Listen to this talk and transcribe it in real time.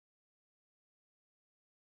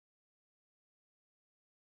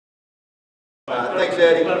Thanks,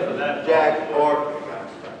 Eddie, Jack, Art,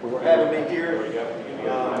 for having me here.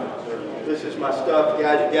 This is my stuff,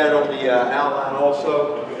 guys. You got it on the outline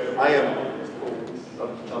also.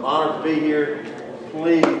 I'm honored to be here.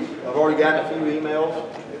 Please, I've already gotten a few emails.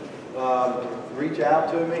 Reach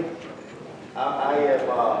out to me.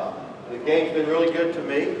 The game's been really good to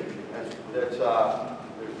me. There's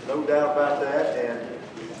no doubt about that,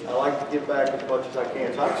 and I like to give back as much as I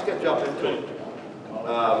can. So I'm just going to jump into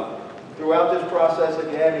it. Throughout this process,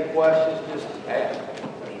 if you have any questions, just ask.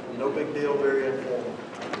 No big deal, very informal.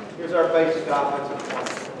 Here's our basic offensive plan.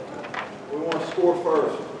 We want to score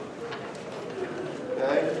first.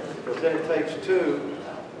 Okay? Because then it takes two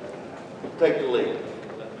to take the lead.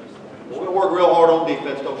 We're going to work real hard on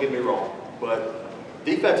defense, don't get me wrong. But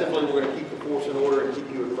defensively, we're going to keep the force in order and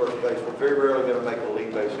keep you at first base. We're very rarely going to make a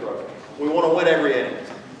lead-based struggle. We want to win every inning.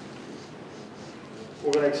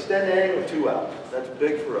 We're going to extend the inning with 2 outs. That's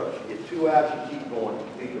big for us. You get 2 outs, you keep going.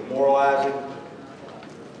 You keep demoralizing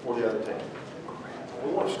for the other team.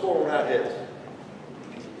 We want to score without hits.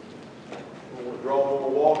 We want to draw more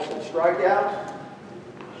walks and strikeouts.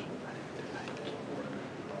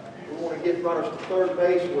 We want to get runners to third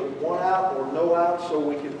base with 1 out or no out so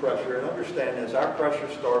we can pressure. And understand this, our pressure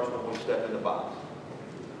starts when we step in the box.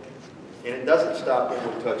 And it doesn't stop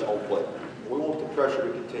when we touch home plate. We want the pressure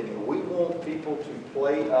to continue. We want people to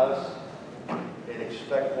play us and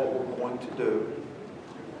expect what we're going to do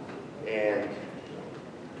and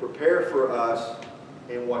prepare for us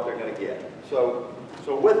in what they're going to get. So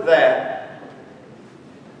with that,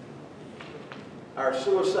 our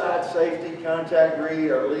suicide, safety, contact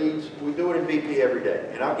read, our leads, we do it in BP every day.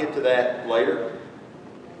 And I'll get to that later.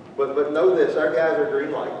 But know this, our guys are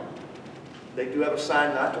green light. They do have a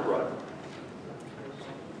sign not to run.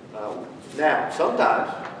 Now, sometimes,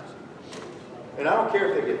 and I don't care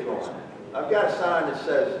if they get thrown out, I've got a sign that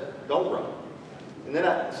says, don't run. And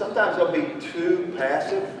then sometimes they'll be too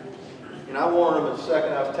passive. And I warned them in a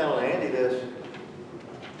second. I was telling Andy this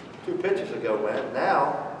 2 pitches ago, man.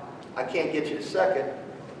 Now, I can't get you to second.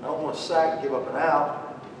 I don't want to sack and give up an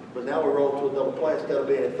out. But now we roll to a double play. It's got to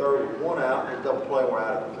be in a third with 1 out and a double play and we're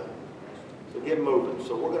out of it. So get moving.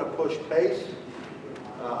 So we're going to push pace.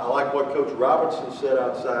 I like what Coach Robertson said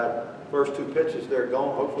outside. First 2 pitches, they're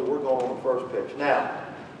gone. Hopefully we're going on the first pitch. Now,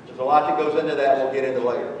 there's a lot that goes into that we'll get into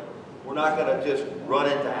later. We're not going to just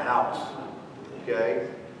run into house, okay?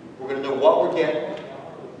 We're going to know what we're getting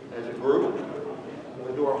as a group. We're going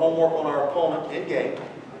to do our homework on our opponent in game,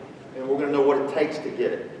 and we're going to know what it takes to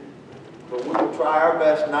get it. But we will try our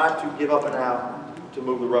best not to give up an out to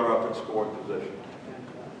move the runner up in scoring position.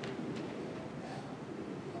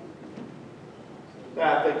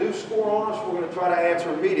 Now, if they do score on us, we're going to try to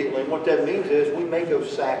answer immediately. And what that means is we may go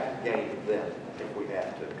sack game then if we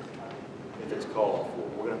have to, if it's called for.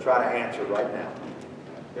 We're going to try to answer right now.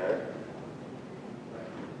 Okay?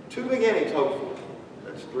 2 big innings, hopefully.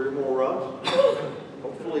 That's 3 or more runs.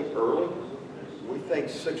 Hopefully early. We think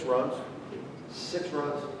 6 runs. 6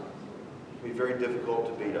 runs will be very difficult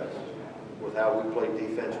to beat us with how we play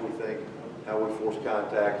defense, we think, how we force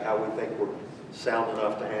contact, how we think we're sound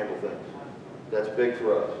enough to handle things. That's big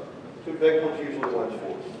for us. 2 big ones usually wins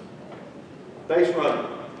for us. Base running.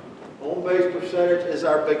 On base percentage is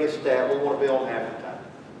our biggest stat. We want to be on half the time.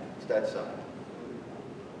 It's that simple.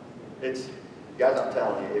 Guys, I'm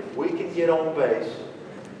telling you, if we can get on base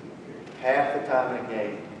half the time in a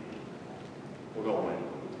game, we're going to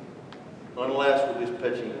win. Unless we're just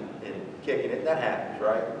pitching and kicking it. That happens,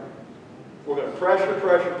 right? We're going to pressure,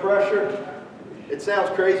 pressure, pressure. It sounds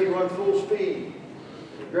crazy, run full speed.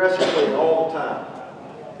 Aggressively all the time.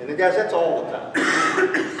 And the guys, that's all the time.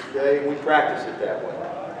 Okay, we practice it that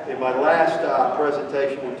way. In my last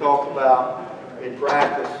presentation, we talked about in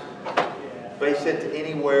practice, base hit to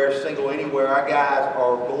anywhere, single anywhere. Our guys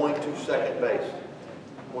are going to second base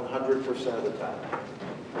 100% of the time.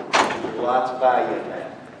 There's lots of value in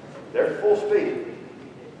that. They're full speed.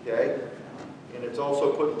 Okay, and it's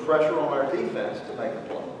also putting pressure on our defense to make a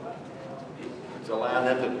play. It's allowing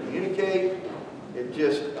them to communicate. It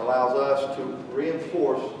just allows us to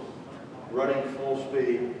reinforce running full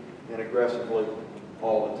speed and aggressively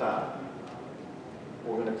all the time.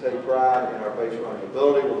 We're going to take pride in our base running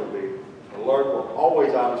ability. We're going to be alert. We're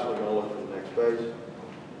always obviously going to look for the next base.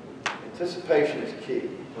 Anticipation is key.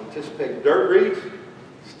 Anticipate dirt reads,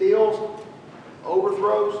 steals,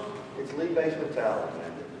 overthrows. It's lead base mentality.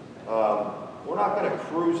 We're not going to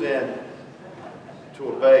cruise in to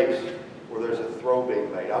a base where there's a throw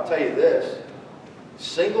being made. I'll tell you this.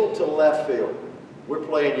 Single to left field, we're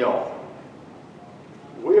playing y'all.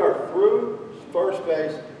 We are through first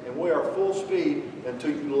base, and we are full speed until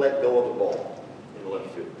you let go of the ball in left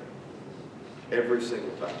field. every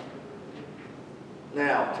single time.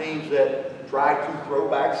 Now, teams that try to throw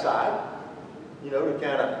backside, you know, to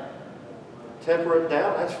kind of temper it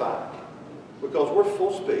down, that's fine. Because we're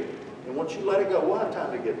full speed. And once you let it go, we'll have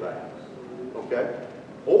time to get back. Okay?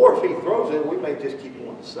 Or if he throws it, we may just keep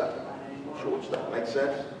going to second. Shortstop. Make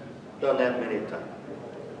sense? Done that many a time.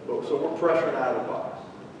 So we're pressuring out of the box.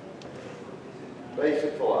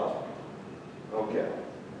 Basic philosophy. Okay.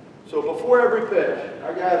 So before every pitch,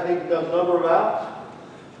 our guys need to do a number of outs.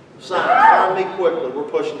 Sign me quickly. We're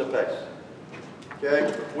pushing the pace.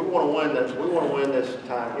 Okay? We want to win this. We want to win this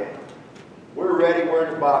time game. We're ready. We're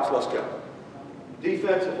in the box. Let's go.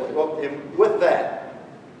 Defensively, well, and with that,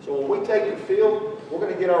 so when we take the field, we're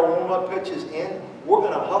going to get our warm-up pitches in. We're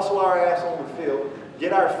going to hustle our ass on the field,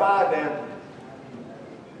 get our 5 in.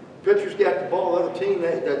 Pitcher's got the ball. The other team,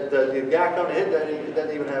 the guy coming to hit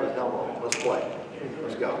doesn't even have his helmet on. Let's play.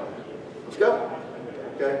 Let's go. Let's go.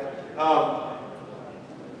 Okay.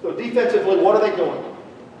 So defensively, what are they doing?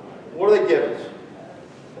 What are they giving us?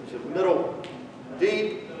 It's a middle,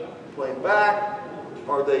 deep, playing back.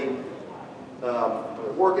 Are they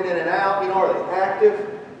working in and out? You know, are they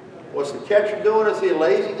active? What's the catcher doing? Is he a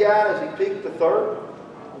lazy guy? Does he peek to third?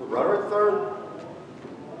 The runner at third?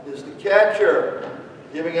 Is the catcher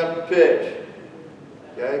giving up the pitch?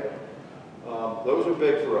 Okay? Those are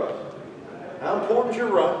big for us. How important is your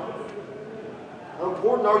run? How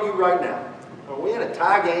important are you right now? Are we in a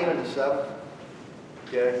tie game in the 7th?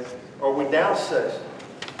 Okay? Are we down 6?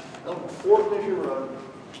 How important is your run?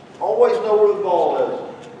 Always know where the ball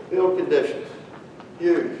is. Field conditions.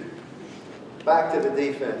 Huge. Back to the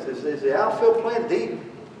defense. Is the outfield playing deep?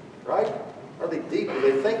 Right? Are they deep? Do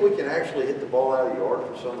they think we can actually hit the ball out of the yard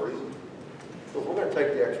for some reason? So we're going to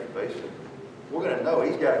take the extra base. We're going to know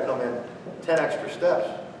he's got to come in 10 extra steps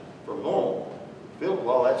from normal. Field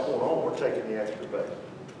ball, that's going on. We're taking the extra base.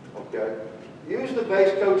 Okay? Use the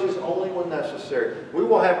base coaches only when necessary. We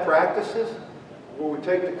will have practices where we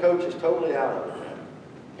take the coaches totally out of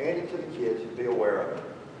it. Hand it to the kids and be aware of it.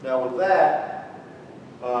 Now with that,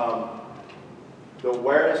 the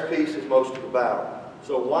awareness piece is most of the battle.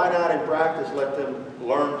 So why not in practice let them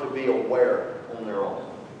learn to be aware on their own?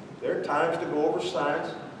 There are times to go over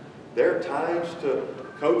signs. There are times to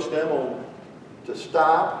coach them on to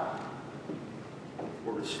stop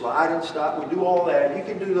or to slide and stop. We do all that. You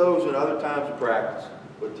can do those in other times of practice.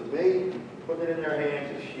 But to me, putting it in their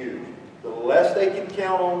hands is huge. The less they can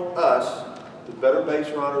count on us, the better base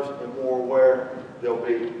runners and more aware they'll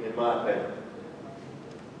be, in my opinion.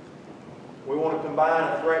 We want to combine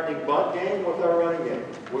a threatening bunt game with our running game.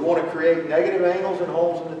 We want to create negative angles and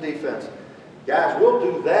holes in the defense. Guys, we'll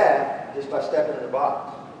do that just by stepping in the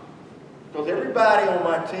box. Because everybody on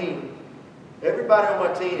my team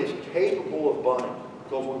is capable of bunting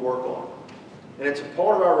because we work on it. And it's a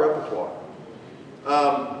part of our repertoire.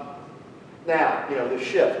 Now, you know, the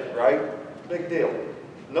shift, right? Big deal.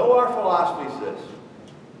 Know our philosophy is this.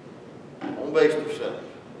 On base percentage.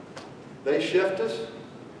 They shift us,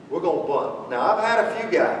 we're going to bunt. Now, I've had a few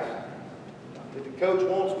guys that the coach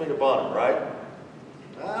wants me to bunt him, right?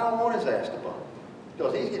 I don't want his ass to bunt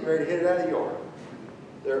because he's getting ready to hit it out of the yard.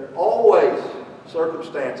 There are always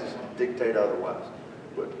circumstances that dictate otherwise.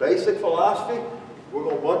 But basic philosophy, we're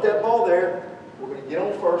going to bunt that ball there. We're going to get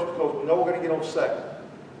on first because we know we're going to get on second.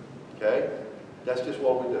 Okay? That's just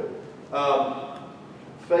what we do.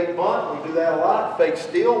 Fake bunt, we do that a lot. Fake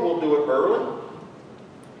steal, we'll do it early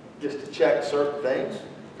just to check certain things,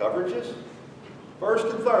 coverages. First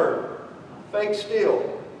and third, fake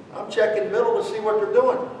steal. I'm checking middle to see what they're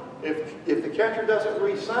doing. If the catcher doesn't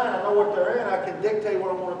re-sign, I know what they're in. I can dictate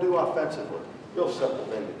what I want to do offensively. Real simple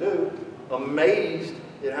thing to do. Amazed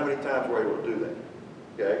at how many times we're able to do that.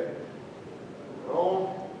 Okay?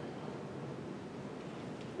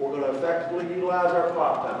 We're going to effectively utilize our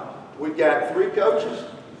clock time. We've got 3 coaches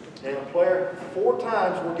and a player. 4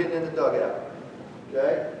 times we're getting in the dugout.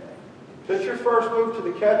 Okay? Pitcher first move to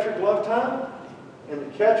the catcher glove time, and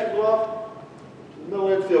the catcher glove to the middle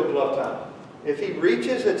infield glove time. If he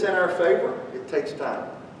reaches, it's in our favor. It takes time.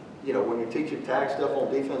 You know, when you're teaching tag stuff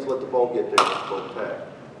on defense, let the ball get there. Both tag.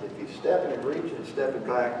 If he's stepping and reaching and stepping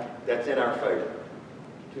back, that's in our favor.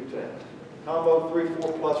 2 tenths. Combo 3,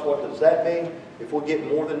 4 plus, what does that mean? If we get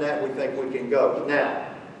more than that, we think we can go. Now,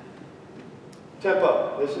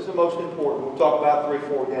 tempo. This is the most important. We'll talk about 3,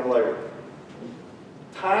 4 again later.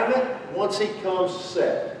 Time it once he comes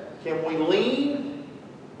set. Can we lean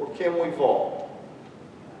or can we vault?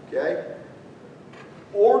 Okay?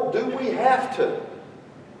 Or do we have to?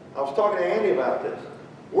 I was talking to Andy about this.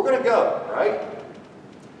 We're going to go, right?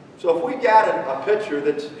 So if we got a pitcher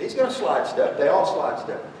he's going to slide step. They all slide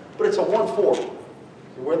step. But it's a 1-4.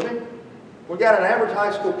 You with me? We got an average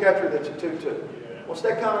high school catcher that's a 2-2. What's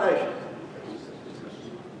that combination?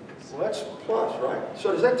 Well, that's plus, right?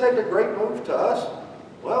 So does that take a great move to us?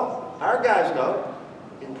 Well, our guys know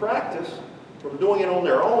in practice from doing it on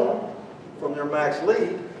their own, from their max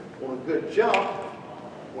lead, on a good jump,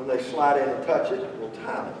 when they slide in and touch it, we'll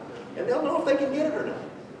time it. And they'll know if they can get it or not.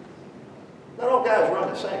 Not all guys run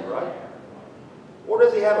the same, right? Or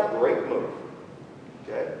does he have a great move?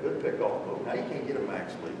 Okay, good pickoff move. Now you can't get a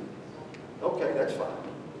max lead. Okay, that's fine.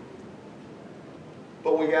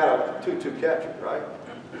 But we got a 2-2 catcher, right?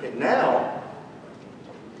 And now,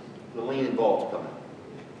 the leaning ball's coming.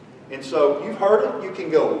 And so, you've heard it. You can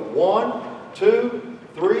go 1, 2,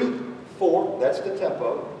 3, 4. That's the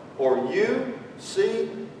tempo. Or U, C,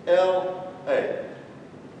 L, A.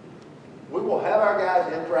 We will have our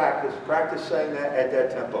guys in practice saying that at that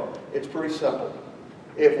tempo. It's pretty simple.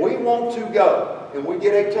 If we want to go and we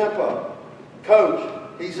get a tempo,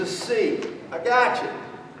 coach, he's a C. I got you.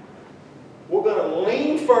 We're going to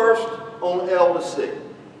lean first on L to C.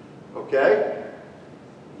 Okay?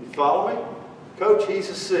 You follow me? Coach, he's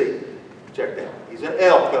a C. Check that. He's an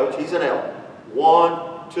L, coach. He's an L.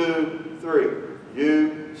 1, 2, 3.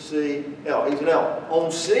 U, C, L. He's an L.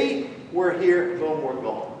 On C, we're here. Boom, we're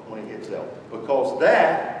gone when he hits L. Because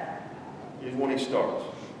that is when he starts.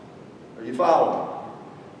 Are you following me?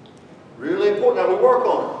 Really important. Now we work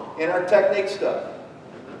on it in our technique stuff.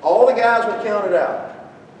 All the guys will count it out.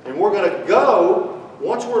 And we're going to go,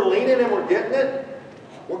 once we're leaning and we're getting it,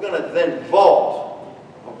 we're going to then vault.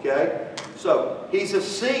 Okay? So, he's a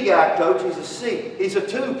C guy, coach. He's a C. He's a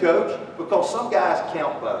 2, coach, because some guys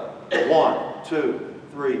count by 1, 2,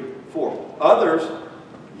 3, 4. Others,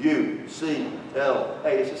 U, C, L, A.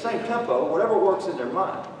 It's the same tempo, whatever works in their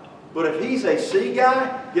mind. But if he's a C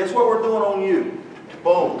guy, guess what we're doing on U?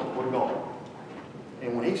 Boom, we're going.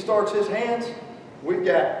 And when he starts his hands, we've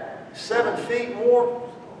got 7 feet more.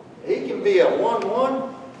 He can be a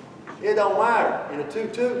 1-1. It don't matter. In a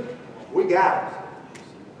 2-2, we got it.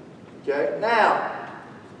 Okay? Now,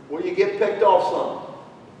 will you get picked off some?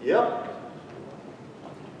 Yep.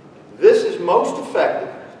 This is most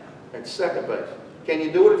effective at second base. Can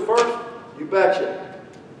you do it at first? You betcha.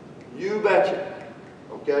 You betcha.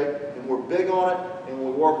 Okay? And we're big on it, and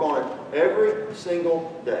we work on it every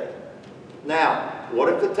single day. Now,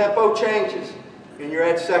 what if the tempo changes and you're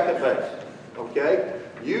at second base? Okay?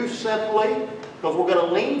 You simply, because we're going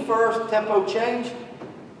to lean first, tempo change,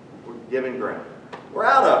 we're giving ground. We're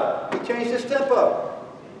out of it. We changed his tempo.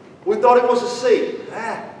 We thought it was a C.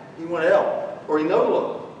 He went L. Or he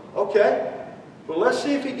no-look. Okay. But let's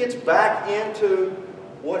see if he gets back into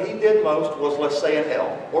what he did most was, let's say, an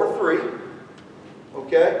L. Or 3.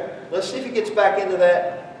 Okay. Let's see if he gets back into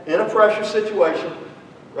that in a pressure situation,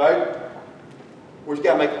 right? Where he's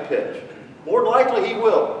got to make a pitch. More than likely he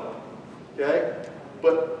will. Okay.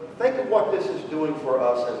 But think of what this is doing for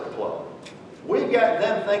us as a club. We've got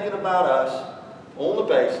them thinking about us on the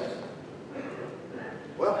bases.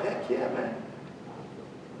 Well, heck yeah, man.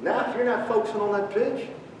 Now, if you're not focusing on that pitch,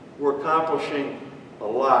 we're accomplishing a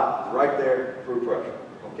lot right there through pressure.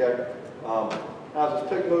 Okay? How's his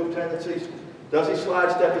pick move tendencies? Does he slide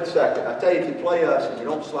step at second? I tell you, if you play us and you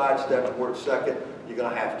don't slide step and we're at second, you're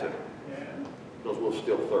going to have to. Because we'll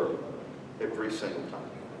steal third every single time.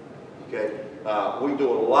 Okay? We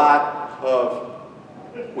do a lot of,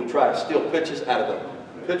 we try to steal pitches out of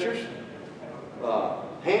the pitchers'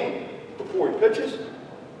 hand before he pitches,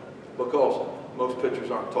 because most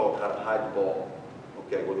pitchers aren't taught how to hide the ball,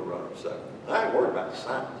 okay, with a runner at second. I ain't worried about the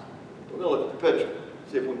signs. We're going to look at the pitcher,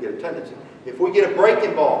 see if we can get a tendency. If we get a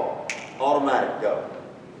breaking ball, automatic go.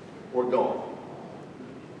 We're going.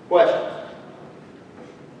 Questions?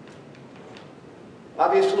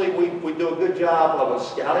 Obviously, we do a good job of a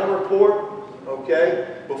scouting report.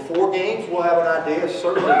 Okay, before games, we'll have an idea.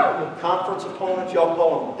 Certainly, conference opponents, y'all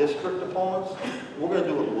call them district opponents. We're going to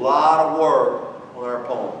do a lot of work on our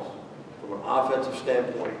opponents from an offensive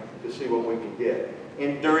standpoint to see what we can get.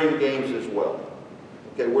 And during games as well.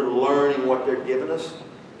 Okay, we're learning what they're giving us,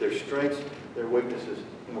 their strengths, their weaknesses,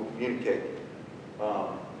 and we'll communicate.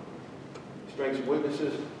 Strengths and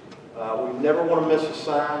weaknesses. We never want to miss a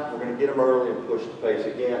sign. We're going to get them early and push the pace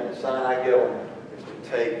again. The sign I give them is to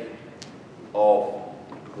take off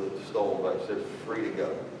the stolen base. They're free to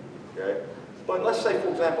go. Okay? But let's say, for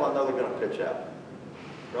example, I know they're going to pitch out.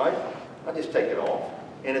 Right? I just take it off.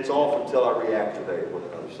 And it's off until I reactivate it with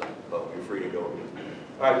another sign. Oh, you're free to go again.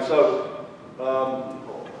 All right, so,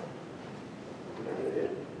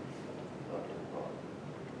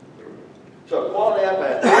 quality at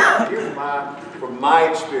bat. Here's from my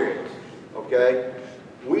experience. Okay?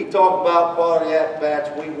 We talk about quality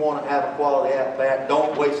at-bats. We want to have a quality at-bat.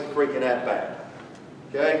 Don't waste the freaking at-bat.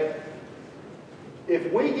 Okay?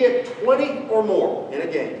 If we get 20 or more in a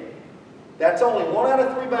game, that's only 1 out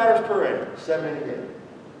of 3 batters per inning, 7-inning game.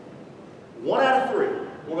 1 out of 3,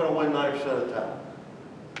 we're going to win 90% of the time.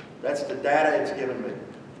 That's the data it's given me.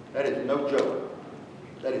 That is no joke.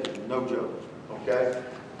 That is no joke. Okay?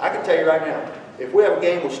 I can tell you right now, if we have a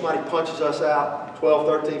game where somebody punches us out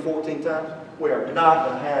 12, 13, 14 times, we are not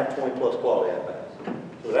going to have 20-plus quality at-bats.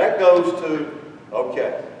 So that goes to,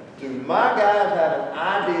 okay, do my guys have an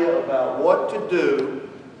idea about what to do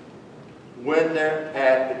when they're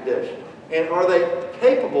at the dish? And are they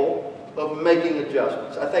capable of making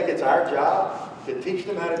adjustments? I think it's our job to teach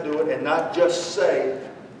them how to do it and not just say,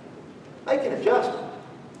 make an adjustment.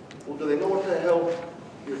 Well, do they know what the hell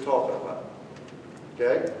you're talking about?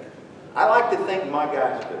 Okay? I like to think my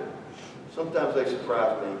guys do. Sometimes they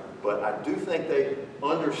surprise me, but I do think they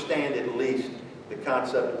understand at least the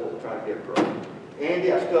concept of what we're trying to get across.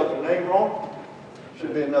 Andy, I spelled your name wrong.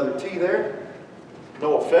 Should be another T there.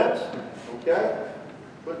 No offense, okay?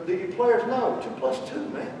 But do you players know? 2 plus 2,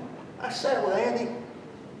 man. I sat with Andy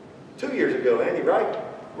 2 years ago, Andy, right?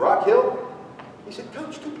 Rock Hill. He said,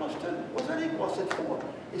 Coach, 2 plus 2, what's that equal? I said, 4.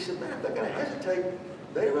 He said, man, if they're going to hesitate,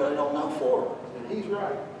 they really don't know 4. And he's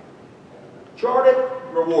right. Chart it,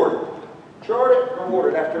 reward it. Chart it,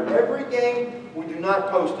 reward it. After every game, we do not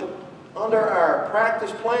post it. Under our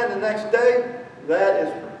practice plan the next day, that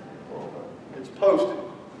is, it's posted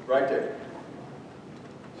right there.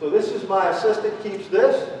 So this is my assistant, keeps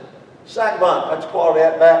this. Sack bunt, that's quality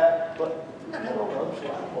at bat. But I don't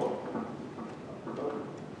know,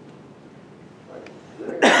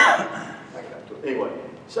 anyway,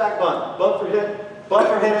 sack bunt, bunt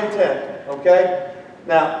for hit intent, okay?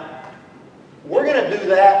 Now, we're going to do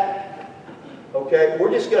that, okay?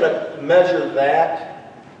 We're just going to measure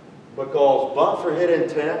that because bunt for hit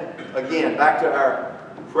intent, again, back to our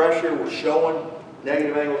pressure, we're showing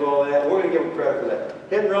negative angles, all that. We're going to give them credit for that.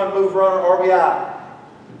 Hit and run, move runner, RBI.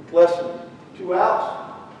 Less than 2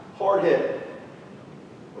 outs, hard hit.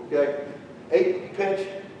 Okay? 8 pitch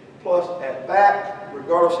plus at bat,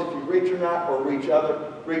 regardless if you reach or not, or reach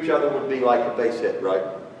other. Reach other would be like a base hit, right?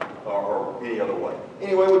 Or any other way.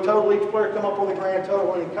 Anyway, we total each player, come up with a grand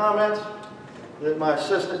total. Any comments that my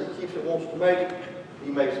assistant that keeps it wants to make,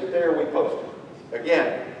 he makes it there, we post it.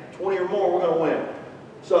 Again, 20 or more, we're going to win.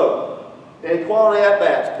 So, in quality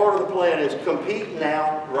at-bats, part of the plan is compete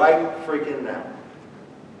now, right freaking now.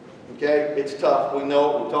 Okay? It's tough. We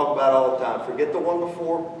know it. We talk about it all the time. Forget the one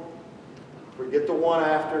before. Forget the one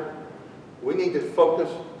after. We need to focus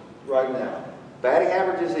right now. Batting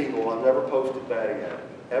average is evil. I've never posted batting average,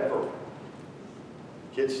 ever.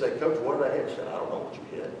 Kids say, Coach, what did I hit? I said, I don't know what you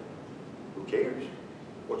hit. Who cares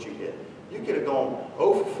what you hit? You could have gone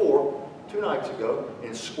 0 for 4 2 nights ago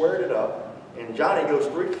and squared it up, and Johnny goes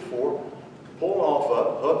 3 for 4, pulling off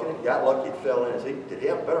up, hooking it, got lucky it fell in. Did he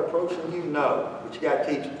have a better approach than you? No, but you got to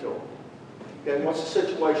teach it to him. Okay, what's the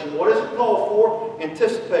situation? What is it called for?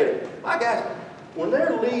 Anticipate it. My guys, when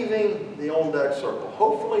they're leaving the on-deck circle,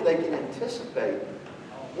 hopefully they can anticipate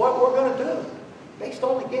what we're going to do based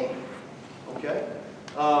on the game. Okay?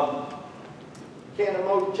 Can the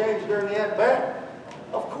mode change during the at-bat?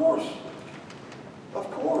 Of course.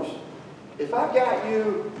 Of course. If I got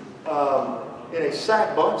you in a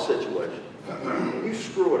sack bunt situation, and you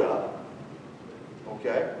screw it up,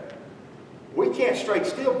 okay? We can't straight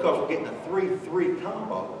steal because we're getting a 3-3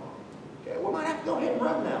 combo. Okay, we might have to go ahead and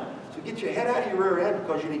run now. So get your head out of your rear end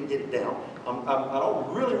because you didn't get it down. I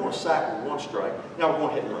don't really want to sack with 1 strike. Now we're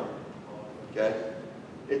going to hit and run. Okay?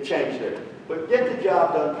 It changed there. But get the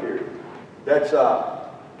job done, period. That's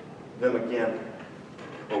them again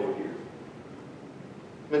over here.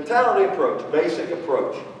 Mentality approach, basic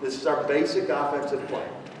approach. This is our basic offensive plan.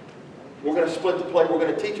 We're going to split the plate. We're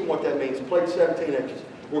going to teach them what that means. Plate 17 inches.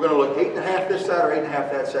 We're going to look 8.5 this side or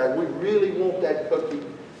 8.5 that side. We really want that cookie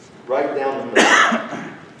right down the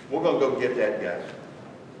middle. We're going to go get that, guys.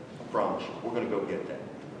 I promise you. We're going to go get that.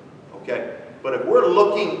 Okay? But if we're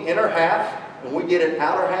looking inner half and we get an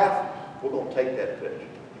outer half, we're going to take that pitch.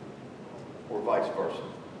 Or vice versa.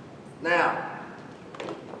 Now,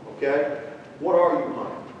 okay, what are you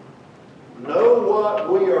hunting? Know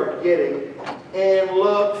what we are getting and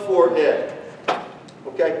look for it.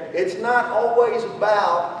 Okay? It's not always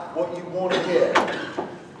about what you want to get.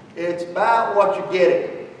 It's about what you're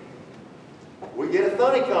getting. We get a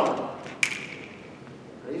thunny coming.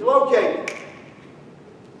 He's located.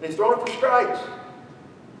 And he's throwing for strikes.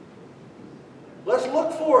 Let's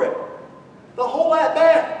look for it. The whole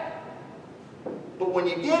at-bat. But when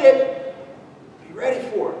you get it, be ready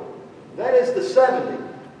for it. That is the 70.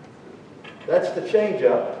 That's the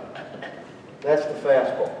changeup. That's the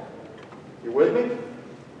fastball. You with me?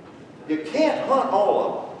 You can't hunt all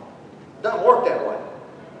of them. It doesn't work that way.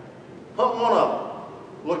 Hunt one of them.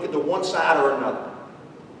 Look at the one side or another.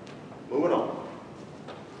 Moving on.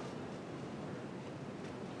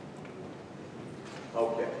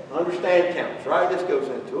 Okay. Understand counts, right? This goes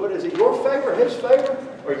into it. Is it your favor, his favor?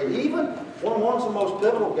 Are you even? 1-1's the most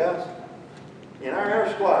pivotal, guys. In our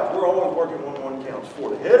air squad, we're always working 1-1 counts for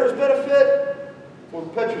the hitter's benefit, for the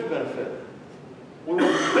pitcher's benefit. We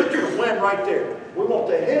want the pitcher to win right there. We want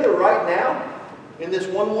the hitter right now, in this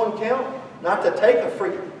 1-1 count, not to take a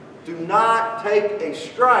free. Do not take a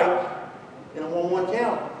strike in a 1-1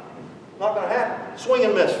 count. Not going to happen. Swing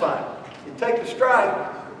and miss, fine. You take the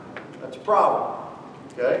strike, that's a problem.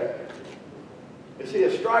 Okay? Is he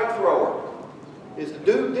a strike thrower? Is the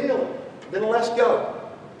dude dealing? Then let's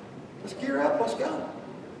go. Let's gear up, let's go.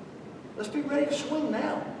 Let's be ready to swing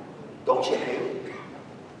now. Don't you hate it?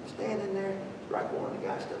 Standing there, strike one, the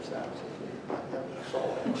guy steps out and says, I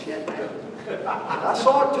saw that shit, man. I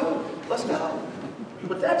saw it too. Let's go.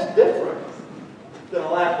 But that's different than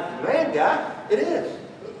a lack of command guy. It is.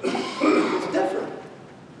 It's different.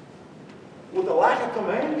 With a lack of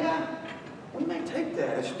command guy, we may take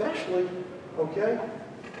that, especially, okay,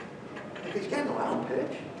 if he's got no out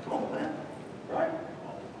pitch. Come on, man. Right?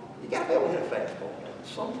 You got to be able to hit a fastball. At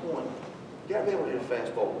some point, you got to be able to hit a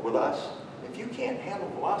fastball with us. If you can't handle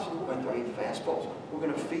velocity, we're going to throw you fastballs. We're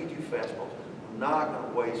going to feed you fastballs. We're not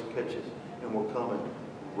going to waste pitches, and we're coming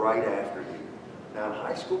right after you. Now, in a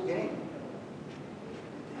high school game,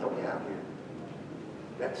 help me out here.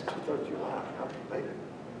 That's 2/3 your line.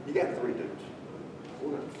 You got 3 dudes.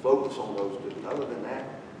 We're going to focus on those dudes. Other than that,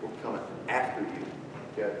 we're coming after you.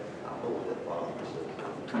 Okay? I don't know what that bottom is.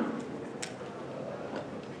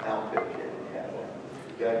 Out pitch.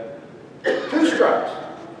 Okay? 2 strikes.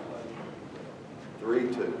 3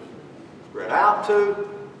 twos. Spread out 2.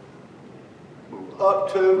 Move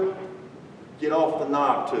up 2. Get off the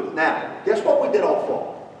knob 2. Now, guess what we did all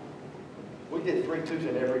fall? We did 3 twos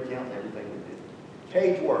in every count and everything we did.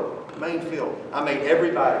 Cage work, main field. I made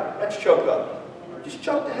everybody. That's choke up. Just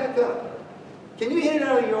choke the heck up. Can you hit it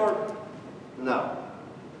out of the yard? No.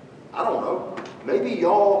 I don't know. Maybe you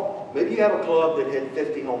have a club that hit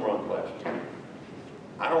 50 home runs last year.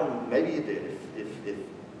 I don't know. Maybe you did.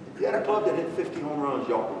 If you had a club that hit 50 home runs,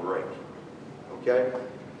 y'all were great. Okay?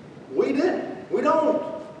 We didn't. We don't.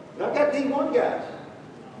 I've got D1 guys.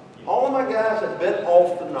 All of my guys have been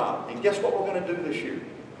off the knob. And guess what we're going to do this year?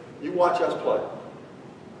 You watch us play.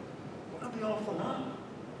 We're going to be off the knob.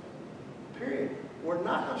 Period. We're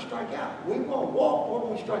not going to strike out. We won't walk more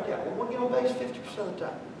than we strike out. We're going to get on base 50% of the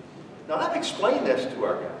time. Now, I've explained this to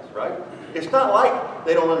our guys, right? It's not like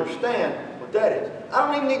they don't understand what that is. I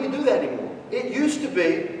don't even need to do that anymore. It used to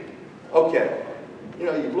be, okay, you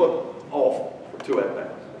know, you've looked off for 2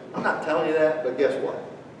 at-bats. I'm not telling you that, but guess what?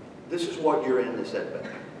 This is what you're in this at-bat,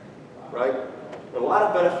 right? There are a lot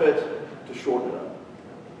of benefits to shorten it up.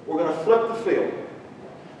 We're going to flip the field.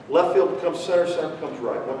 Left field becomes center, center becomes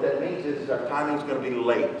right. What that means is our timing is going to be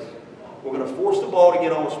late. We're going to force the ball to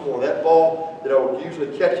get on us more. That ball that I would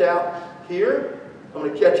usually catch out here, I'm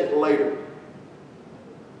going to catch it later.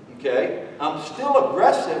 Okay? I'm still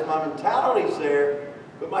aggressive. My mentality's there,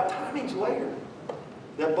 but my timing's later.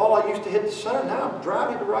 That ball I used to hit the center, now I'm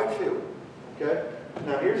driving to right field. Okay?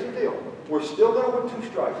 Now here's the deal. We're still going to win 2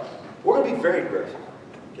 strikes. We're going to be very aggressive.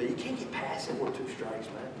 Okay? You can't get passive with 2 strikes,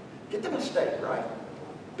 man. Get the mistake, right?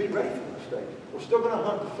 Be ready for the mistake. We're still going to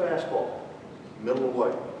hunt the fastball. Middle of the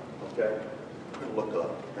way. Okay? We're going to look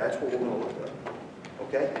up. That's what we're going to look up.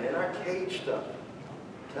 Okay? And then our cage stuff.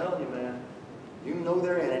 I'm telling you, man, you know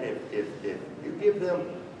they're in it. If you give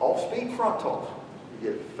them off-speed front toss,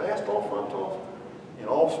 you get fastball front toss and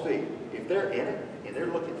off-speed. If they're in it and they're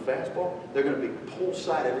looking fastball, they're going to be pull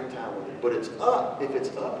side every time with it. But it's up. If it's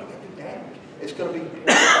up, you got to do damage. It's going to be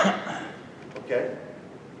okay?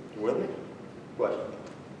 You with me? Question?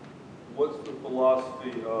 What's the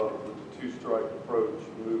philosophy of the 2-strike approach,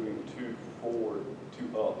 moving 2 forward,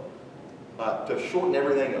 2 up? To shorten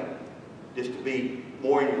everything up. Just to be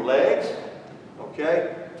more in your legs,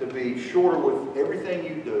 okay? To be shorter with everything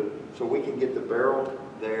you do so we can get the barrel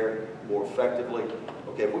there more effectively.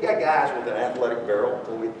 Okay, if we got guys with an athletic barrel,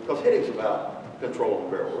 because hitting's about controlling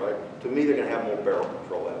the barrel, right? To me, they're going to have more barrel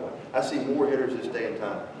control that way. I see more hitters this day and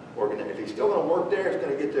time working it. If he's still going to work there, it's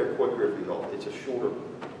going to get there quicker if he's off. It's a shorter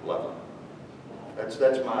level. That's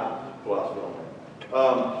my philosophy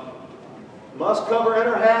on that. Must cover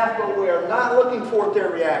inner half, but we are not looking for it to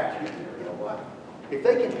react. You know what? If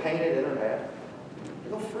they can paint it inner half,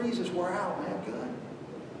 it'll freeze us, we're out, man.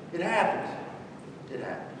 Good. It happens. It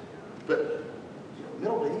happens. But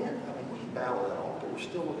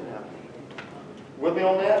still looking out. With me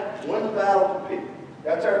on that? Win the battle, compete.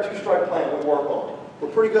 That's our two-strike plan we work on. We're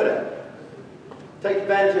pretty good at it. Take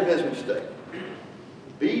advantage of his mistake.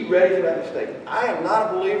 Be ready for that mistake. I am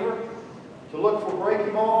not a believer to look for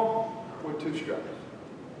breaking ball with two strikes.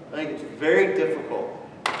 I think it's very difficult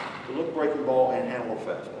to look breaking ball and handle a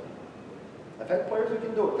fastball. I've had players that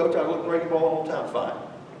can do it. Coach, I look breaking ball all the time. Fine.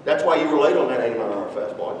 That's why you were late on that 89-hour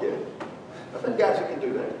fastball. I get it. I've had guys that can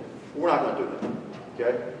do that. We're not going to do that.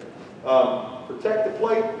 Okay? Protect the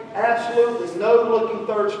plate. Absolutely no looking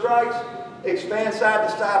third strikes. Expand side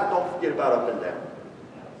to side, but don't forget about up and down.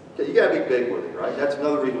 Okay, you got to be big with it, right? That's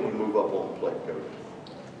another reason we move up on the plate, Coach.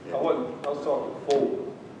 Yeah. I was talking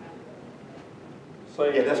forward.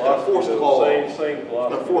 Same yeah, that's going to force the ball Same It's philosophy.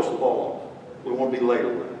 going to force the ball off. We want to be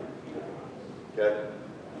later with it. Okay?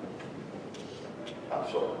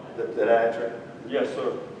 I'm sorry. Did I answer it? Yes,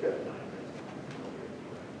 sir. Okay.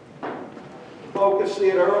 Focus, see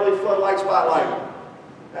it early, floodlight, spotlight.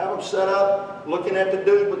 Have him set up, looking at the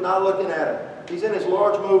dude, but not looking at him. He's in his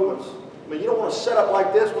large movements. I mean, you don't want to set up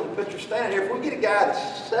like this when the pitcher's standing here. If we get a guy that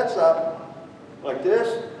sets up like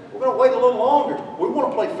this, we're going to wait a little longer. We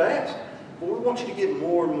want to play fast, but we want you to get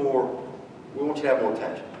more and more. We want you to have more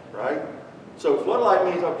attention, right? So floodlight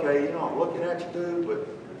means, okay, you know, I'm looking at you, dude, but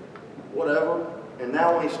whatever. And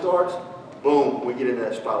now when he starts, boom, we get into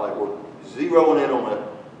that spotlight. We're zeroing in on that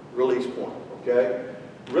release point, okay?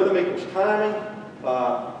 Rhythm equals timing.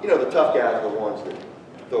 You know, the tough guys are the ones that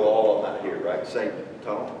throw all of them out here, right? Same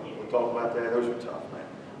tone. We'll talk about that. Those are tough, man.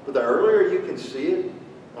 But the earlier you can see it,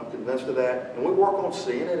 I'm convinced of that, and we work on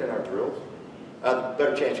seeing it in our drills, the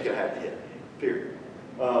better chance you're going to have to hit, period.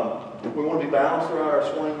 We want to be balanced throughout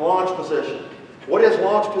our swing. Launch position. What is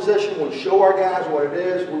launch position? We show our guys what it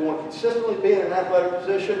is. We want to consistently be in an athletic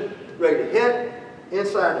position, ready to hit,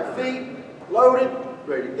 inside the feet, loaded,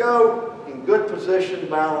 ready to go, in good position,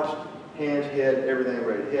 balanced, hands, head, everything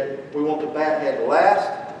ready to hit. We want the bat head last,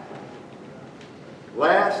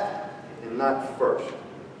 and not first.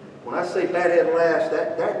 When I say bat head last,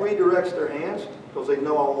 that redirects their hands because they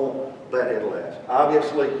know I want bat head last.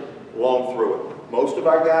 Obviously, long through it. Most of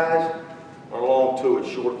our guys are long to it,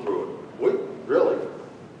 short through it. Really,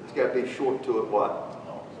 it's got to be short to it, what?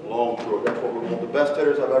 Long through it. That's what we want. The best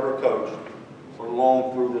hitters I've ever coached are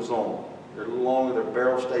long through the zone. They're longer, their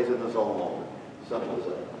barrel stays in the zone longer. Simple as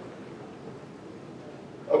that.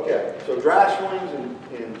 Okay, so dry swings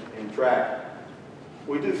and track.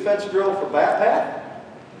 We do fence drill for bat path.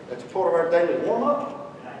 That's part of our daily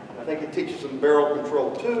warm-up. I think it teaches them barrel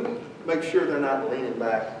control too. Make sure they're not leaning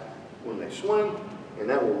back when they swing. And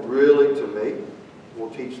that will really, to me, will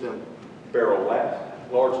teach them barrel last,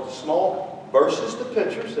 large to small, versus the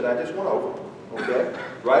pitchers that I just went over. Okay?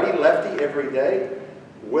 Righty, lefty every day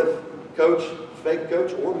with coach, fake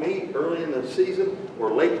coach, or me early in the season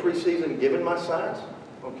or late preseason giving my signs.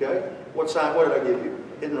 Okay? What sign, what did I give you?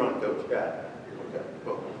 Hit and run, coach. Got it. Okay.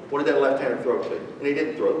 Cool. What did that left-hander throw to? And he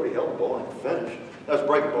didn't throw it, but he held the ball and finished. That was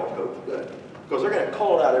breaking ball, coach. Good. Because they're going to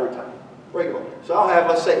call it out every time. Breaking ball. So I'll have,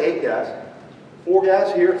 let's say, 8 guys. 4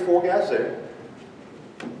 guys here, 4 guys there.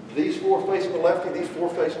 These 4 facing the lefty, these 4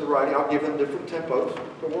 facing the righty. I'll give them different tempos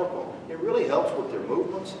to work on. It really helps with their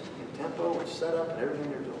movements and tempo and setup and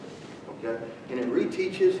everything they're doing. Okay? And it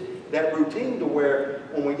reteaches that routine to where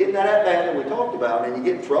when we get in that at-bat that we talked about and you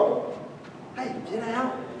get in trouble, hey, get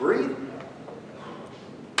out, breathe,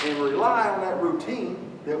 and rely on that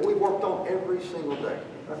routine that we worked on every single day.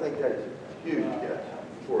 I think that is huge, guys,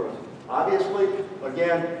 for us. Obviously,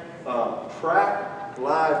 again, track,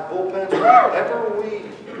 live bullpens, wherever we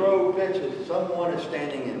throw pitches, someone is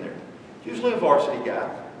standing in there. It's usually a varsity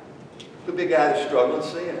guy. Could be a guy that's struggling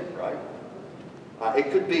seeing it, right?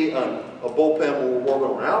 It could be a bullpen where we're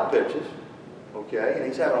working on out pitches, okay, and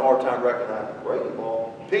he's having a hard time recognizing the breaking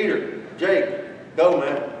ball. Peter, Jake, go,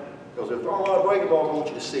 man. Because if throwing a lot of breaking balls, I want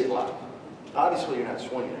you to see it live. Obviously, you're not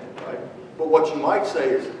swinging at it, right? But what you might say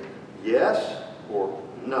is yes or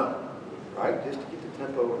no, right? Just to get the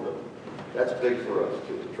tempo and rhythm. That's big for us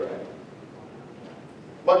to the track.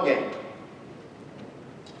 Bunt game.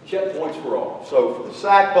 Check points for all. So for the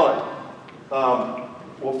sack bunt,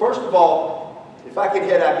 well, first of all, if I can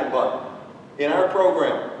hit, I can bunt. In our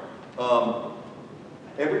program,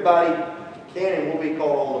 everybody can and will be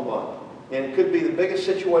called on the bunt. And it could be the biggest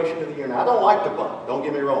situation of the year. Now, I don't like to bunt, don't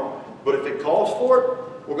get me wrong. But if it calls for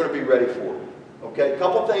it, we're going to be ready for it. Okay, a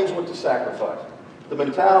couple things with the sacrifice. The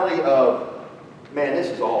mentality of, man, this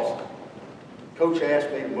is awesome. Coach asked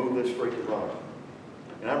me to move this freaking runner.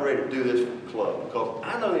 And I'm ready to do this for the club. Because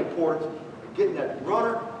I know the importance of getting that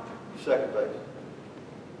runner to second base.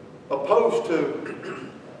 Opposed to,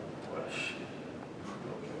 well, shit.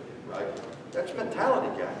 Right? That's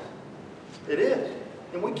mentality, guys. It is.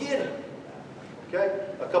 And we get it. Okay?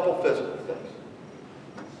 A couple physical things.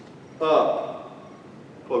 Up,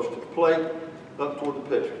 close to the plate, up toward the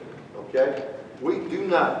pitcher. Okay? We do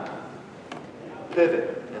not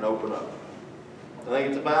pivot and open up. I think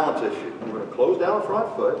it's a balance issue. We're going to close down the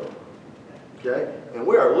front foot. Okay? And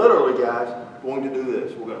we are literally, guys, going to do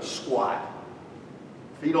this. We're going to squat.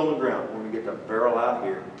 Feet on the ground. When we get the barrel out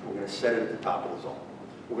here, we're going to set it at the top of the zone.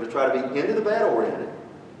 We're going to try to be into the bat oriented,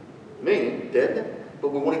 meaning dead,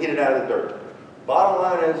 but we want to get it out of the dirt. Bottom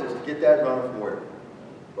line is to get that runner from where?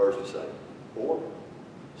 First to second. Or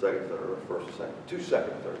second, third, or first to second. 2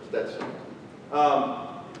 second thirds. That's it.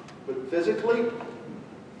 But physically,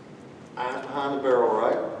 eyes behind the barrel,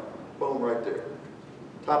 right? Boom, right there.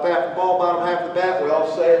 Top half of the ball, bottom half of the bat, we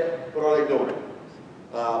all say it. What are they doing?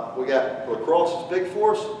 We got lacrosse is big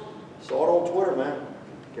for us. Saw it on Twitter, man.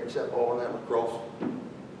 Catch that ball in that lacrosse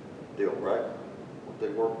deal, right? What they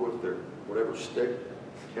work with, their whatever stick,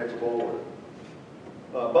 catch the ball with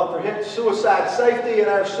it. Bunt for hit, suicide safety, and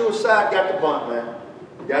our suicide got the bunt, man.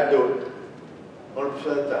 You got to do it 100%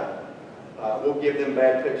 of the time. We'll give them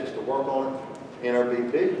bad pitches to work on it in our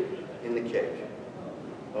BP in the cage.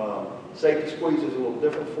 Safety squeeze is a little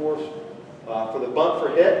different for us. For the bunt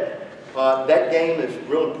for hit, that game is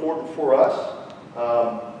real important for us.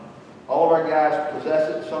 All of our guys possess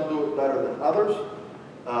it. Some do it better than others.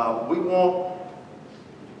 We want,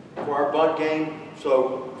 for our bunt game,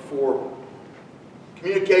 so for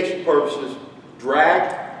communication purposes,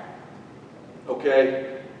 drag,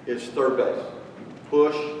 okay, is third base.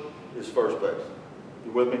 Push is first base.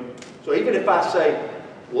 You with me? So even if I say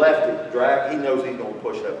lefty, drag, he knows he's going to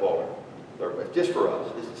push that ball in third base. Just for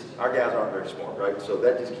us. Our guys aren't very smart, right? So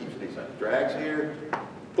that just keeps these things. Drags here,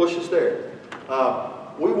 pushes there.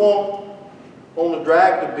 We want on the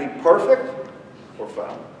drag to be perfect or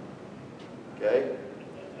foul. Okay?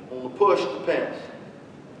 On the push, depends.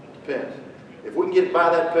 Depends. If we can get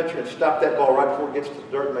by that pitcher and stop that ball right before it gets to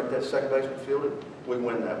the dirt and make that second baseman field it, we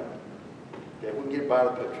win that one. Okay? We can get by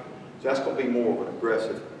the pitcher. So that's going to be more of an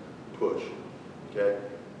aggressive push. Okay?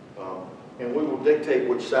 And we will dictate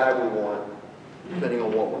which side we want depending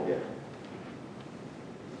on what we're getting.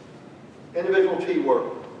 Individual tee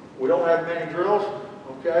work. We don't have many drills.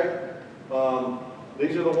 Okay?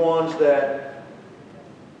 These are the ones that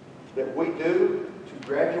we do to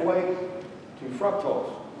graduate to front toss.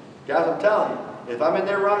 Guys, I'm telling you, if I'm in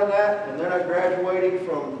there running that and they're not graduating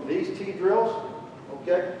from these tee drills,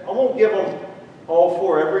 okay, I won't give them all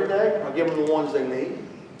 4 every day. I'll give them the ones they need.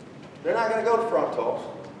 They're not going to go to front toss.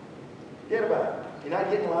 Forget about it. You're not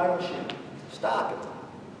getting line machine. Stop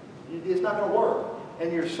it. It's not going to work.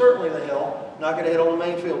 And you're certainly the hell not going to hit on the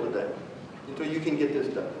main field today until you can get this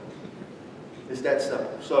done. It's that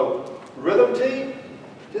simple. So, rhythm tee,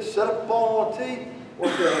 just set up the ball on a tee,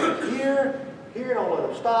 work your hands here, here, don't let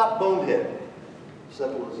them stop, boom, hit.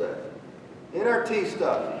 Simple as that. In our tee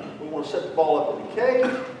stuff, we want to set the ball up in the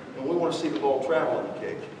cage, and we want to see the ball travel in the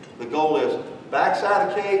cage. The goal is back side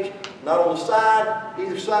of the cage, not on the side,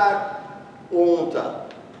 either side, or on the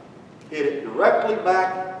top. Hit it directly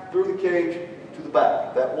back through the cage to the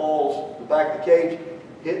back. That wall's the back of the cage,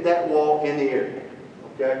 hit that wall in the air.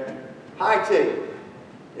 Okay? High tee.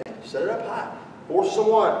 Yeah, set it up high. Force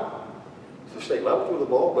someone to stay level with the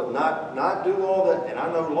ball, but not do all that. And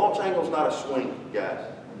I know launch angle is not a swing, guys.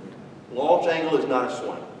 Launch angle is not a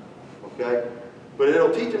swing. Okay? But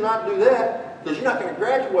it'll teach them not to do that because you're not going to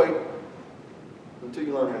graduate until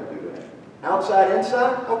you learn how to do that. Outside,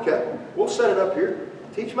 inside? Okay. We'll set it up here.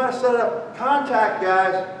 Teach them how to set it up. Contact,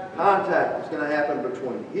 guys. Contact is going to happen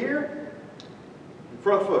between here and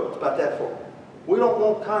front foot. It's about that far. We don't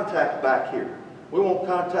want contact back here. We want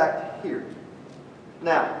contact here.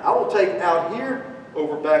 Now, I will take out here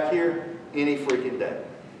over back here any freaking day.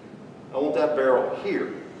 I want that barrel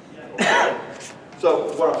here. Okay?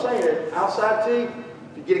 So what I'm saying is, outside tee,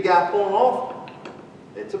 if you get a guy pulling off,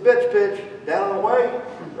 it's a bitch pitch, down and away,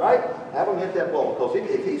 right? Have him hit that ball. Because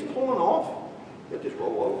if he's pulling off, he'll just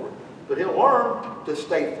roll over it. But he'll learn to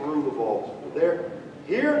stay through the ball. There,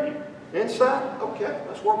 here, inside, okay,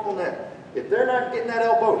 let's work on that. If they're not getting that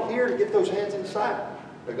elbow here to get those hands inside,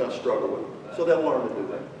 they're going to struggle with it. So they'll learn to do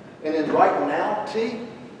that. And then right now, tee,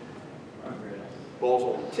 ball's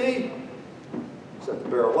on the tee, set the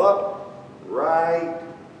barrel up, right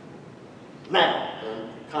now, and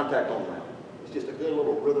contact on now. It's just a good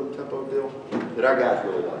little rhythm tempo deal that our guys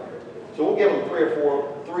really like. So we'll give them 2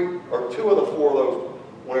 of the 4 of those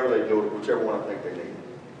whenever they do it, whichever one I think they need.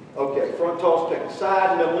 Okay, front toss, take the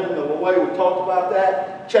side, middle in, middle away. We talked about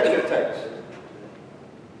that. Check your takes.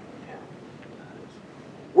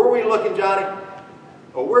 Where are we looking, Johnny?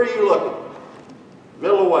 Or where are you looking?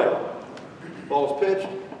 Middle of the way. Ball's pitched.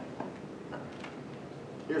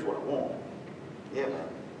 Here's what I want. Yeah, man.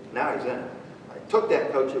 Now he's in it. I took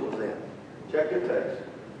that, coach, it was in. Check your takes.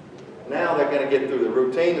 Now they're going to get through the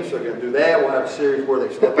routine, so they're going to do that. We'll have a series where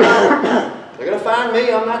they step out. They're going to find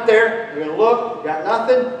me. I'm not there. They're going to look. Got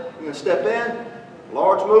nothing. You're going to step in.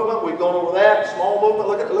 Large movement. We've gone over that. Small movement.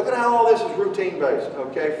 Look at how all this is routine based.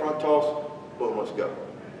 Okay, front toss. Boom, let's go.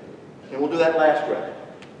 And we'll do that last drive.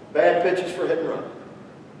 Bad pitches for hit and run.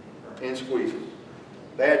 And squeezes.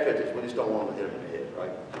 Bad pitches. We just don't want them to hit them in the head,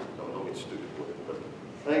 right? Don't get stupid with it. But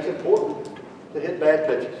I think it's important to hit bad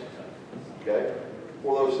pitches. Okay?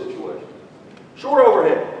 For those situations. Short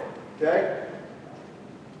overhead, okay?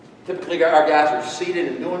 Typically our guys are seated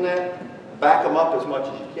and doing that. Back them up as much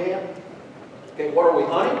as you can. Okay, what are we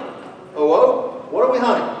hunting? Oh, what are we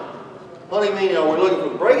hunting? Hunting meaning, are we looking for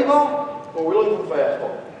the breaking ball or are we looking for the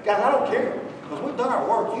fastball? Guys, I don't care, because we've done our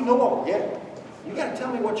work. You know what we're getting. You got to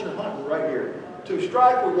tell me what you're hunting right here. 2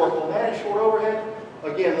 strike, we work on that. Short overhead,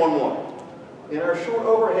 again, 1-1. In our short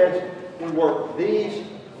overheads, we work these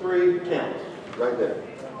 3 counts. Right there,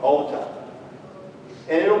 all the time.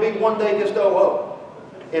 And it'll be one day just 0-0.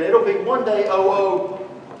 And it'll be one day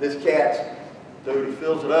 0-0. This cat's, dude, he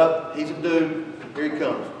fills it up. He's a dude. Here he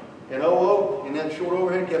comes. And 0-0, and then short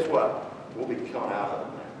overhead, guess what? We'll be coming out of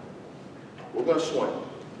it now. We're going to swing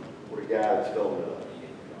with a guy that's filling it up.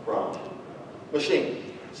 Promise. Machine.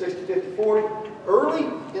 60, 50, 40. Early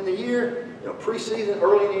in the year, preseason,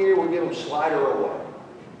 early in the year, we give them slider away.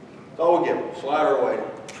 That's all we give them, slider away.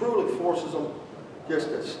 Truly forces them just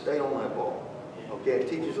to stay on that ball. Okay, it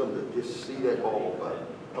teaches them to just see that ball away.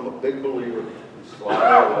 I'm a big believer in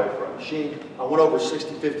sliding away from machine. I went over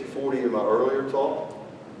 60, 50, 40 in my earlier talk.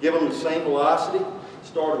 Give them the same velocity.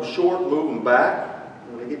 Start them short, move them back.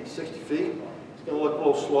 When they get to 60 feet, it's going to look a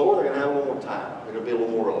little slower. They're going to have a little more time. They're going to be a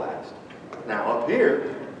little more relaxed. Now up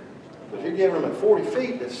here, if you're giving them at 40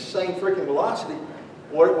 feet, that's the same freaking velocity,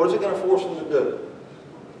 what is it going to force them to do?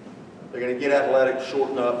 They're going to get athletic,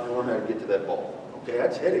 shorten up, and learn how to get to that ball. Okay,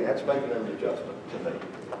 that's hitting. That's making them an adjustment to me.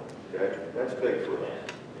 Okay, that's big for them.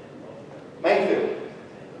 Main field.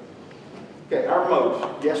 Okay, our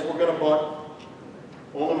modes. Yes, we're going to bunt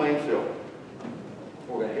on the main field.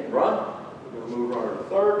 We're going to hit and run. We're going to move runner to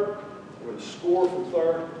third. We're going to score from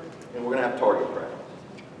third, and we're going to have target practice.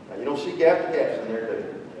 Now, you don't see gap to gaps in there, do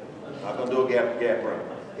you? I'm not going to do a gap to gap run.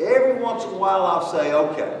 Every once in a while, I'll say,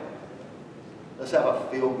 okay, let's have a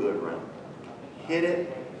feel-good round. Hit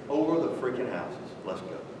it over the freaking houses. Let's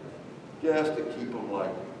go. Just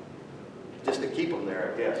to keep them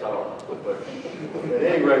there, I guess. I don't know. But at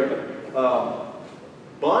any rate,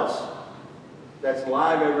 bunts, that's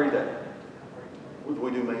live every day.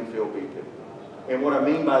 We do main field BP. And what I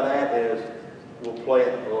mean by that is we'll play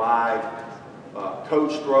it live.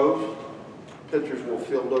 Coach throws. Pitchers will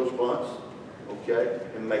field those bunts, okay,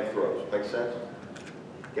 and make throws. Make sense?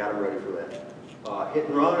 Got them ready for that. Hit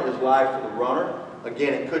and run is live for the runner.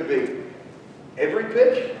 Again, it could be every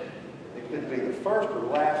pitch. It could be the first or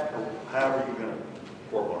last, or however you're going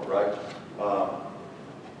to work on it, right?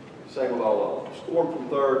 Same with all of them. Scoring from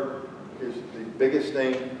third is the biggest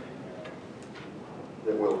thing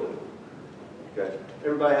that we'll do. Okay.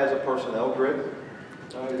 Everybody has a personnel grid.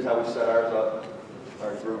 This is how we set ours up,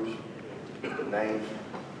 our groups, the names,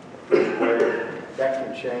 where that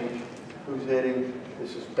can change. Who's hitting?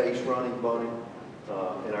 This is base running, bunting,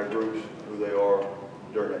 in our groups, who they are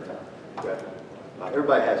during that time. Okay.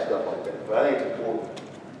 Everybody has stuff like that, but I think it's important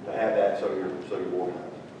to have that so you're organized.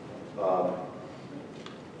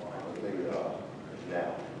 Maybe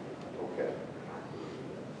now. Okay.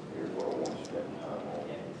 Here's what I want to spend time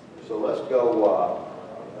on. So let's go.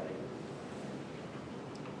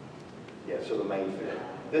 So the main field.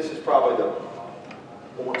 This is probably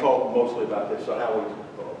when we'll talk mostly about this. So how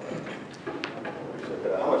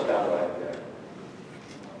much time do I have there?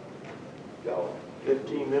 Go.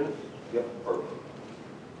 15 minutes? Yep, perfect.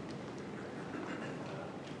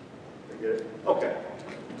 Get it? Okay.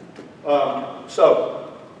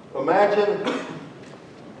 So imagine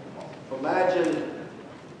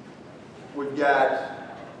we've got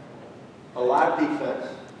a live defense.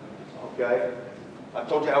 Okay. I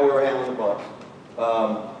told you how we were handling the bunts.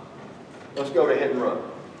 Let's go to hit and run.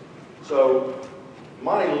 So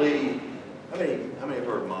Monty Lee, how many have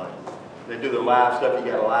heard of Monty? They do the live stuff.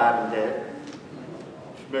 You got live and dead.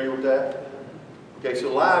 Familiar with that? Okay,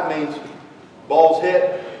 so live means ball's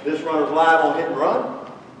hit. This runner's live on hit and run.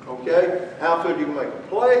 Okay, outfield you can make a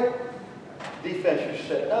play. Defense you're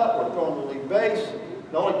setting up. We're throwing the lead base.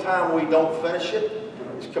 The only time we don't finish it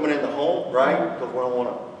is coming into home, right? Because we don't want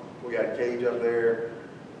to. We got a cage up there.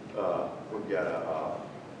 We've got a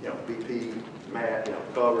BP mat, you know,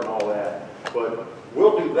 cover and all that. But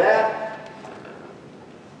we'll do that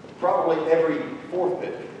probably every fourth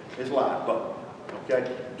pitch is live bunt.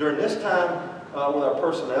 Okay. During this time with our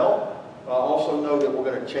personnel, also know that we're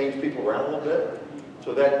going to change people around a little bit.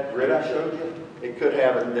 So that grid I showed you, it could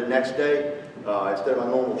have it the next day instead of my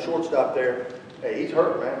normal shortstop there. Hey, he's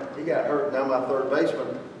hurt, man. He got hurt. Now my third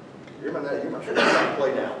baseman. You're my shortstop.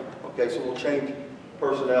 Play now. Okay, so we'll change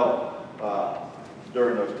personnel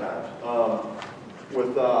during those times.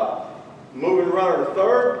 With moving runner to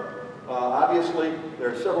third, obviously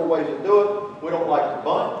there are several ways to do it. We don't like to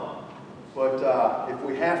bunt, but if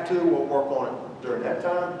we have to, we'll work on it during that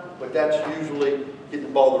time. But that's usually getting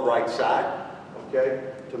the ball to the right side,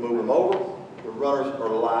 okay, to move them over. The runners are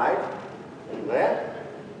live on that.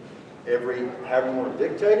 However you want to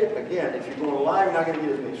dictate it. Again, if you're going live, you're not going to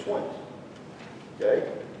get as many swings.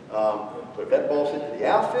 Okay? But if that ball's hit to the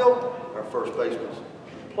outfield, our first baseman's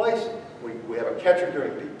in place. We have a catcher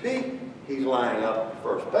during PP. He's lining up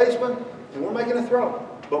first baseman, and we're making a throw.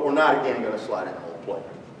 But we're not, again, going to slide in the whole plate.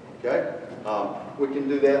 Okay? We can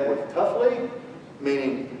do that with tough lead,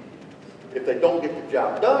 meaning if they don't get the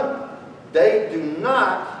job done, they do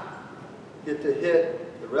not get to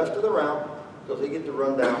hit the rest of the round because they get to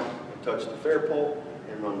run down and touch the fair pole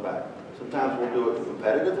and run back. Sometimes we'll do it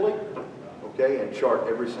competitively, okay, and chart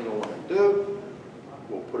every single one they do.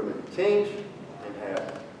 We'll put them in teams and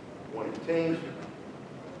have winning teams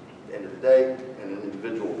at the end of the day and an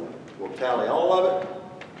individual one. We'll tally all of it,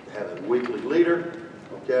 have a weekly leader,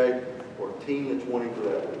 okay, or a team that's winning for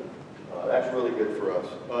that week. That's really good for us.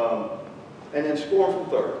 And then score from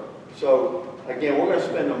third. So, again, we're going to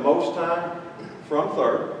spend the most time from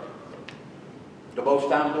third, the most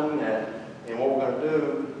time doing that, and what we're going to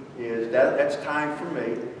do is that's time for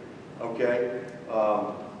me, okay,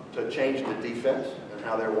 to change the defense and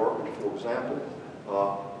how they're working. For example,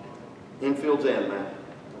 infield's in, man,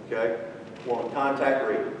 okay? We're on contact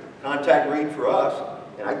read. Contact read for us,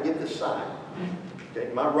 and I get this sign.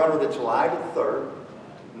 Okay, my runner that's live at third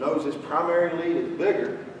knows his primary lead is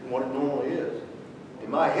bigger than what it normally is. And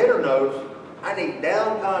my hitter knows I need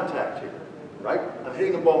down contact here, right? I'm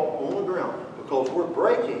hitting the ball on the ground because we're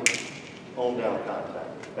breaking on down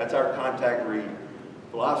contact. That's our contact read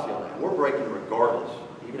philosophy on that. We're breaking regardless,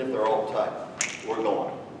 even if they're all tight. We're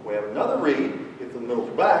going. We have another read. If the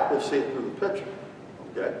middle's back, we'll see it through the pitcher,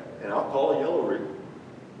 okay? And I'll call a yellow read.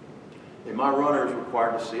 And my runner is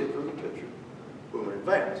required to see it through the pitcher. Boom, in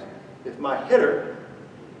advance. If my hitter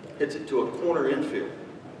hits it to a corner infield,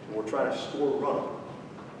 and we're trying to score a run,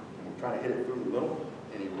 and we're trying to hit it through the middle,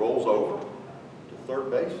 and he rolls over to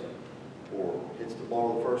third base, or hits the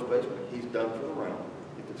ball to the first baseman, he's done for the round.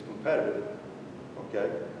 If it's competitive, okay,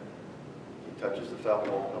 he touches the foul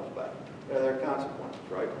ball and comes back. Yeah, there are consequences,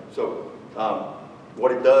 right? So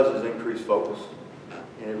what it does is increase focus,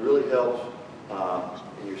 and it really helps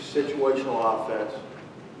in your situational offense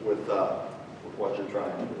with what you're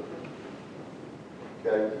trying to do.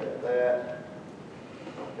 Okay, got that.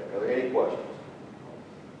 Okay, are there any questions?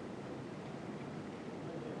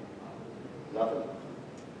 Nothing?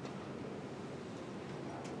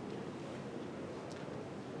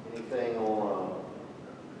 Anything on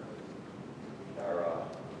our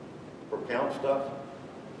per count stuff?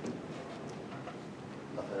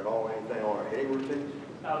 Nothing at all? Anything on our hitting routines?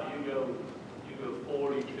 How do you go? You go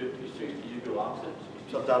 40, 50, 60, you go opposite?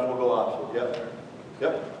 Sometimes we'll go opposite, yep.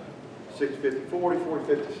 Yep. 60, 50, 40, 40,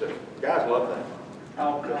 50, 60. Guys love that.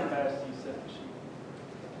 How fast do you set the sheet?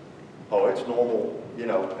 Oh, it's normal, you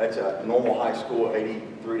know, that's a normal high school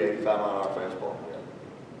 83 to 85 mile an hour fastball.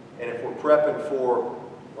 Yeah. And if we're prepping for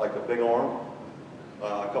like a big arm,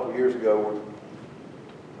 a couple years ago,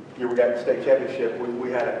 we got the state championship,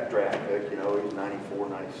 we had a draft pick, you know, he was 94,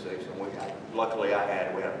 96, and luckily we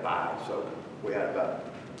had a bye, so we had about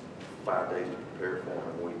 5 days to prepare for him,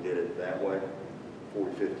 and we did it that way,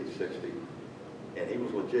 40, 50, 60, and he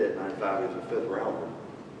was legit, 95, he was a fifth rounder,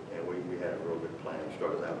 and we had a real good plan. We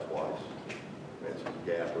struck us out twice, we had some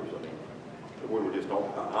gappers, I mean, we were just,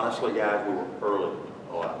 honestly guys, we were early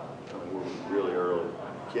a lot, I mean, we were really early.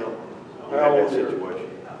 Kim, we had that situation.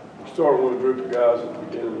 You started with a group of guys at the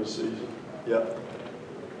beginning of the season. Yep.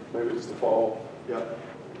 Maybe it's the fall. Yep.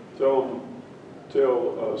 Tell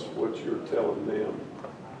us what you're telling them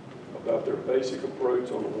about their basic approach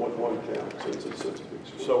on the 1-1 count, since it's such a big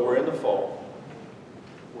score. So we're in the fall.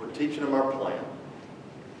 We're teaching them our plan.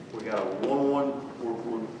 We got a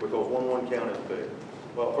 1-1, because 1-1 count is big.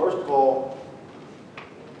 Well, first of all,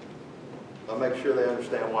 I'll make sure they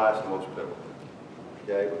understand why it's the most pivotal.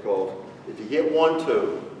 Okay, because if you get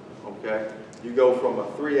 1-2, okay, you go from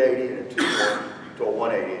a 380 and a 2-1 to a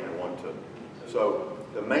 180 and a 1-2. So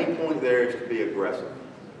the main point there is to be aggressive,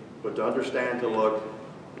 but to understand to look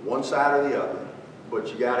one side or the other,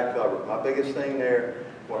 but you got to cover it. My biggest thing there,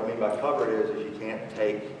 what I mean by cover it is you can't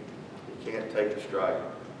take a strike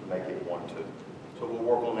and make it 1-2. So we'll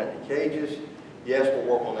work on that in cages. Yes,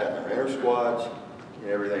 we'll work on that in our inner squads and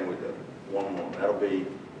everything we do. 1-1. That'll be,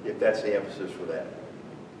 if that's the emphasis for that.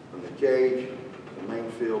 From the cage, the main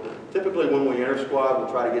field. Typically when we inner squad,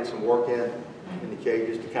 we'll try to get some work in the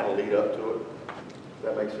cages to kind of lead up to it.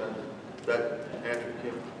 Does that make sense? Does that answer,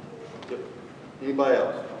 Kim? Yep. Anybody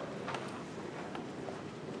else?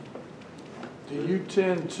 Do you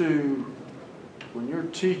tend to, when you're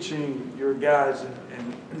teaching your guys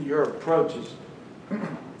and your approaches,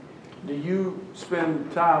 do you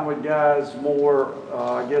spend time with guys more,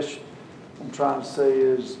 I guess what I'm trying to say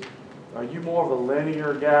is, are you more of a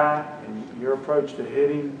linear guy in your approach to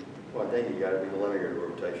hitting? Well, I think you got to be linear to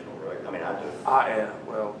rotational, right? I mean, I do. I am,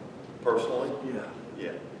 well, Personally? yeah.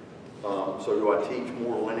 Yeah. So do I teach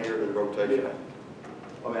more linear than rotational?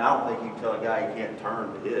 Yeah. I mean, I don't think you can tell a guy he can't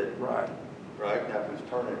turn to hit, Right. right? Now, if he's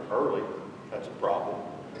turning early, that's a problem.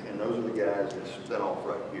 And those are the guys that spin off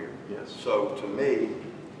right here. Yes. So to me,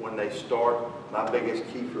 when they start, my biggest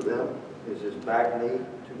key for them is this back knee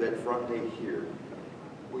to that front knee here.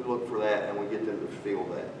 We look for that and we get them to feel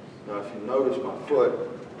that. Now, if you notice my foot,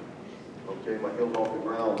 okay, my heel's off the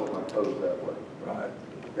ground with my toes that way. Right.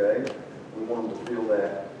 Okay? We want them to feel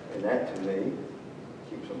that, and that to me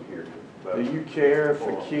keeps them here. Do you care if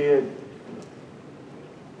a kid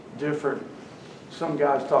different, some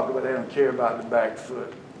guys talk about they don't care about the back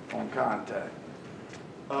foot on contact.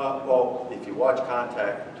 Well, if you watch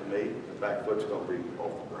contact, to me, the back foot's going to be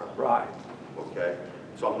off the ground. Right. Okay?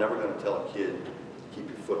 So I'm never going to tell a kid, keep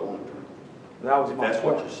your foot on the ground. That was If my that's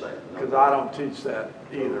what point. you're saying. Because I don't teach that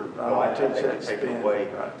either. I don't teach that take spin. away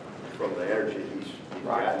Right. from the energy he's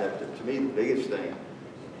Right. got. That, to me, the biggest thing in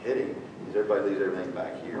hitting is everybody leaves everything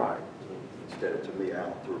back here. Right. Instead of, to me,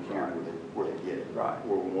 out through here Right. where they get it. Right.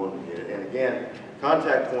 Where we want them to get it. And again,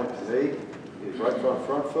 contact point to me is right from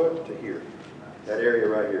front foot to here. That area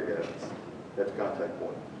right here, guys. That's contact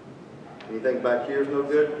point. Anything back here is no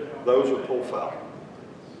good. Those are pull foul.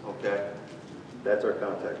 Okay? That's our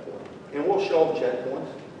contact point. And we'll show them checkpoints.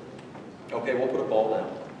 Okay, we'll put a ball down.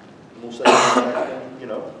 And we'll say, you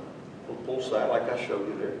know, we'll pull side like I showed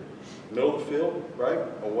you there. Middle of the field, right?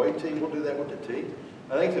 Away tee, we'll do that with the tee.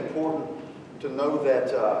 I think it's important to know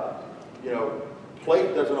that, you know,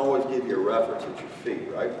 plate doesn't always give you a reference at your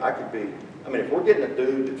feet, right? I could be, I mean, if we're getting a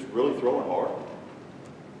dude that's really throwing hard,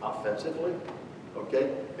 offensively,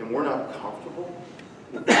 okay, and we're not comfortable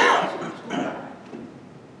with the velocity,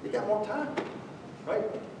 you got more time, right?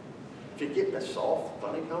 If you're getting a soft,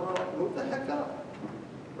 funny color, like, move the heck up,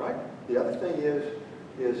 right? The other thing is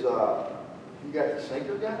you got the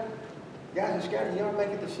sinker guy. Guys, this guy, you gotta make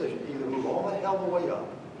a decision. Either move all the hell the way up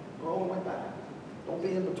or all the way back. Don't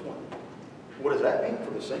be in between. What does that mean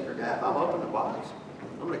for the sinker guy? If I'm up in the box,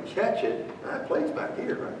 I'm gonna catch it, and that plate's back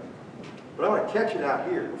here, right? But I'm gonna catch it out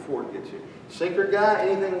here before it gets here. Sinker guy,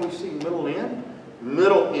 anything we see middle end,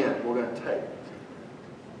 we're gonna take.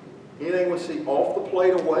 Anything we see off the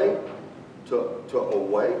plate away to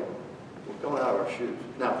away, we're coming out of our shoes.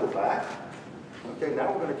 Now pull back. Okay,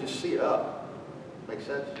 now we're gonna just see it up. Make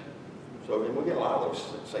sense? So, and we get a lot of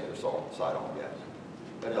those sinker side on guys.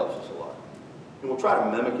 That helps us a lot. And we'll try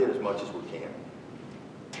to mimic it as much as we can.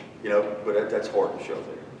 You know, but that's hard to show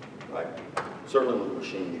there, right? Certainly with a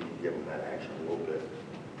machine, you can give them that action a little bit.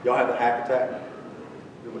 Y'all have the hack attack?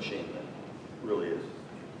 Good machine, man. It really is.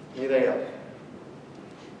 Anything else?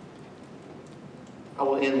 I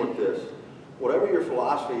will end with this. Whatever your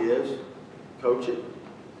philosophy is, coach it.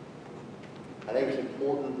 I think it's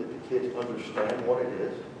important that the kids understand what it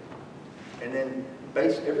is. And then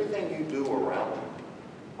base everything you do around it.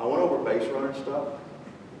 I went over base running stuff.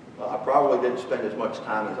 I probably didn't spend as much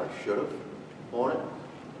time as I should have on it.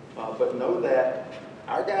 But know that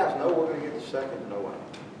our guys know we're going to get the second no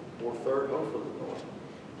out, or third, hopefully no out.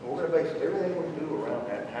 And we're going to base everything we do around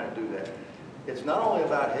that and how to do that. It's not only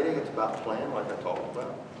about hitting, it's about playing, like I talked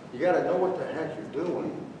about. You got to know what the heck you're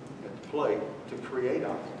doing at the plate to create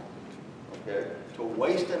offense. Okay? To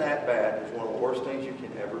waste an at-bat is one of the worst things you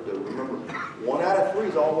can ever do. Remember, 1 out of 3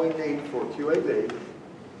 is all we need for a QAB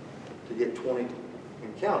to get 20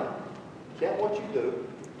 and count it. Count what you do.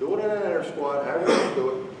 Do it in an inner squad, however you want to do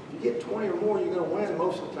it. If you get 20 or more, you're going to win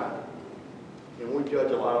most of the time. And we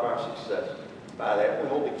judge a lot of our success by that. We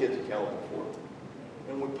hold the kids accountable for it.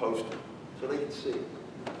 And we post it so they can see it.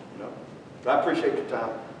 You know? But I appreciate your time.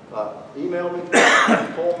 Email me,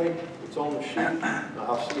 call me. It's on the sheet.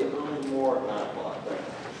 I'll see you early tomorrow at 9 o'clock.